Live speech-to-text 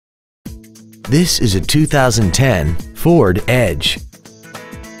This is a 2010 Ford Edge.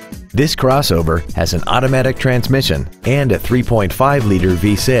 This crossover has an automatic transmission and a 3.5-liter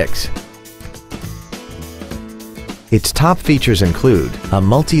V6. Its top features include a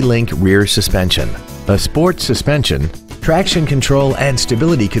multi-link rear suspension, a sports suspension, traction control and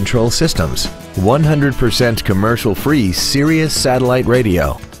stability control systems, 100% commercial-free Sirius satellite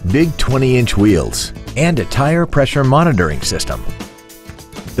radio, big 20-inch wheels, and a tire pressure monitoring system.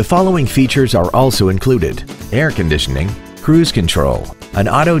 The following features are also included: air conditioning, cruise control, an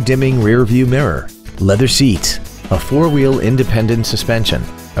auto-dimming rear-view mirror, leather seats, a four-wheel independent suspension,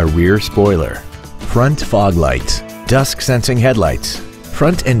 a rear spoiler, front fog lights, dusk-sensing headlights,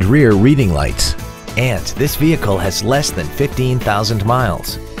 front and rear reading lights, and this vehicle has less than 15,000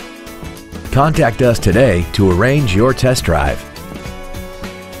 miles. Contact us today to arrange your test drive.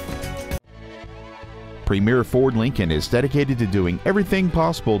 Premier Ford Lincoln is dedicated to doing everything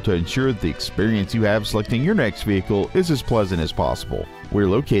possible to ensure that the experience you have selecting your next vehicle is as pleasant as possible. We're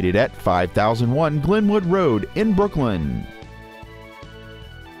located at 5001 Glenwood Road in Brooklyn.